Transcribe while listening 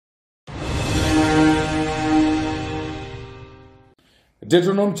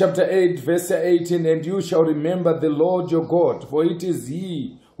Deuteronomy chapter 8, verse 18, and you shall remember the Lord your God, for it is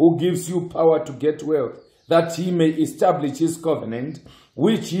he who gives you power to get wealth, that he may establish his covenant,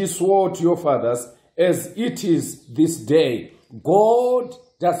 which he swore to your fathers, as it is this day. God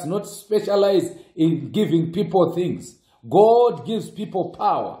does not specialize in giving people things. God gives people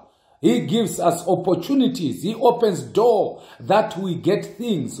power. He gives us opportunities. He opens door that we get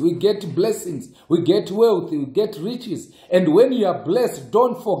things, we get blessings, we get wealth, we get riches. And when you are blessed,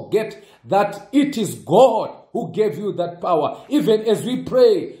 don't forget that it is God who gave you that power. Even as we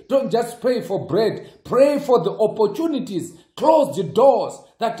pray, don't just pray for bread. Pray for the opportunities. Close the doors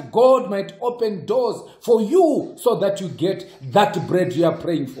that God might open doors for you so that you get that bread you are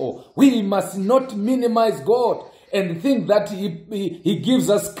praying for. We must not minimize God and think that he gives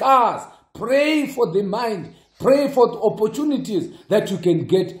us cars. Pray for the mind. Pray for the opportunities that you can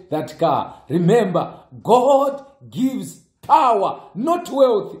get that car. Remember, God gives power, not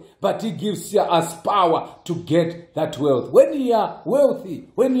wealth, but he gives us power to get that wealth. When you are wealthy,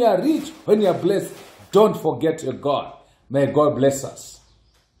 when you are rich, when you are blessed, don't forget your God. May God bless us.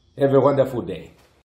 Have a wonderful day.